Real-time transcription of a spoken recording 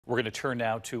We're going to turn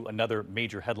now to another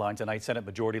major headline tonight. Senate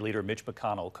Majority Leader Mitch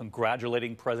McConnell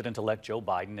congratulating President-elect Joe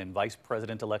Biden and Vice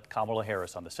President-elect Kamala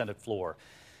Harris on the Senate floor.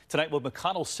 Tonight, what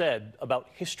McConnell said about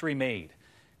history made.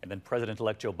 And then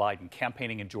President-elect Joe Biden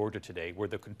campaigning in Georgia today, where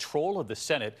the control of the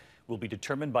Senate will be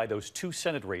determined by those two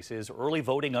Senate races, early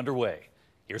voting underway.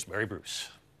 Here's Mary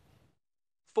Bruce.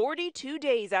 42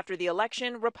 days after the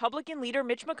election, Republican leader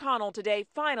Mitch McConnell today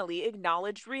finally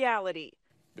acknowledged reality.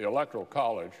 The Electoral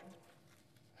College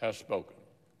has spoken.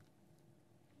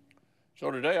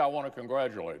 So today I want to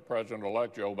congratulate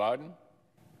President-elect Joe Biden.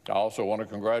 I also want to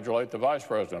congratulate the Vice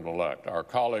President-elect, our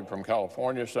colleague from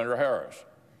California, Senator Harris.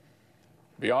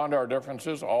 Beyond our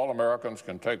differences, all Americans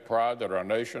can take pride that our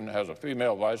nation has a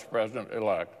female Vice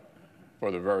President-elect for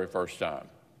the very first time.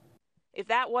 If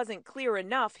that wasn't clear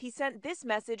enough, he sent this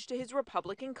message to his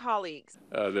Republican colleagues.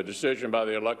 The decision by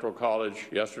the Electoral College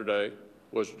yesterday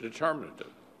was determinative.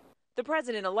 The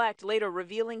president-elect later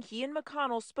revealing he and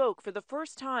McConnell spoke for the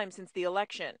first time since the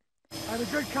election. I had a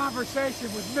good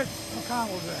conversation with Mitch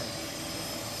McConnell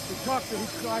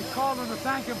today. I called him to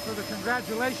thank him for the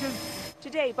congratulations.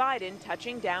 Today, Biden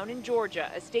touching down in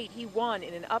Georgia, a state he won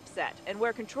in an upset, and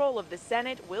where control of the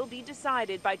Senate will be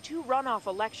decided by two runoff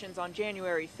elections on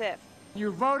January 5th.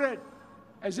 You voted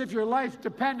as if your life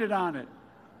depended on it.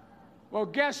 Well,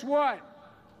 guess what?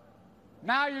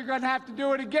 Now you're going to have to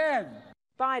do it again.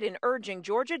 Biden urging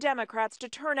Georgia Democrats to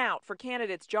turn out for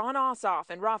candidates Jon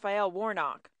Ossoff and Raphael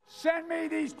Warnock. Send me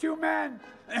these two men,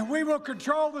 and we will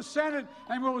control the Senate,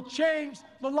 and we will change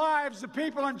the lives of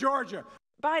people in Georgia.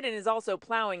 Biden is also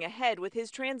plowing ahead with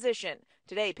his transition,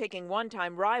 today picking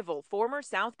one-time rival, former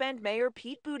South Bend Mayor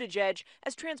Pete Buttigieg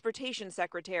as transportation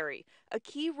secretary, a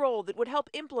key role that would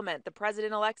help implement the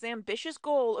president-elect's ambitious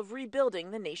goal of rebuilding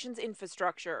the nation's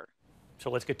infrastructure. So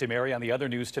let's get to Mary on the other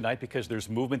news tonight, because there's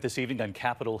movement this evening on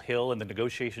Capitol Hill and the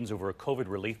negotiations over a COVID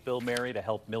relief bill, Mary, to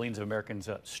help millions of Americans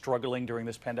struggling during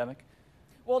this pandemic.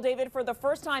 Well, David, for the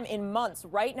first time in months,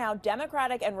 right now,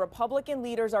 Democratic and Republican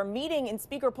leaders are meeting in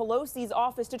Speaker Pelosi's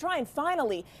office to try and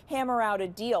finally hammer out a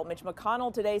deal. Mitch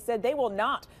McConnell today said they will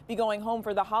not be going home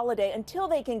for the holiday until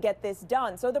they can get this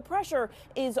done. So the pressure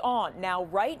is on. Now,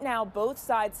 right now, both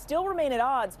sides still remain at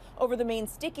odds over the main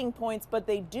sticking points, but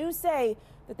they do say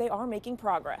that they are making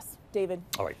progress. David.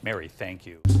 All right, Mary, thank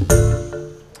you.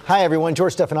 Hi, everyone.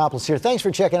 George Stephanopoulos here. Thanks for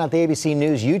checking out the ABC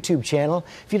News YouTube channel.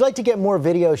 If you'd like to get more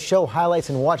videos, show highlights,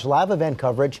 and watch live event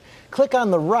coverage, click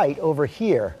on the right over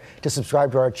here to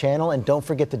subscribe to our channel. And don't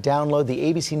forget to download the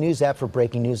ABC News app for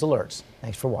breaking news alerts.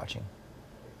 Thanks for watching.